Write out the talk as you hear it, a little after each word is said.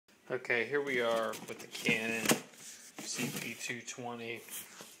Okay, here we are with the Canon CP220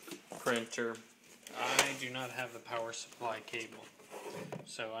 printer. I do not have the power supply cable,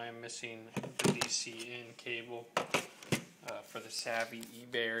 so I am missing the DC-in cable. For the savvy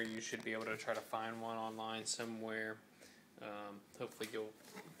eBayer, you should be able to try to find one online somewhere. Hopefully you'll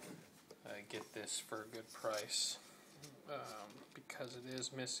get this for a good price, because it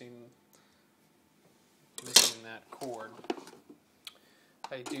is missing that cord.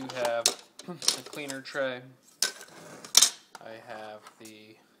 I do have a cleaner tray. I have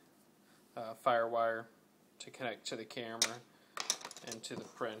the FireWire to connect to the camera and to the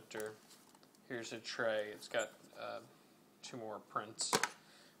printer. Here's a tray. It's got 2 more prints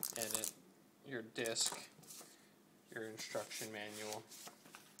in it. Your disc, your instruction manual,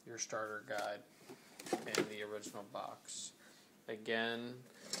 your starter guide, and the original box. Again,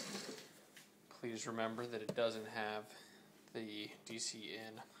 please remember that it doesn't have the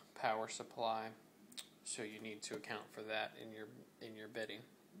DC-in power supply, so you need to account for that in your bidding.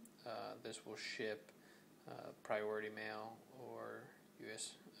 This will ship priority mail or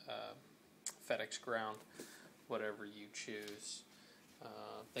US FedEx Ground, whatever you choose.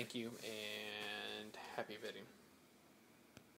 Thank you and happy bidding.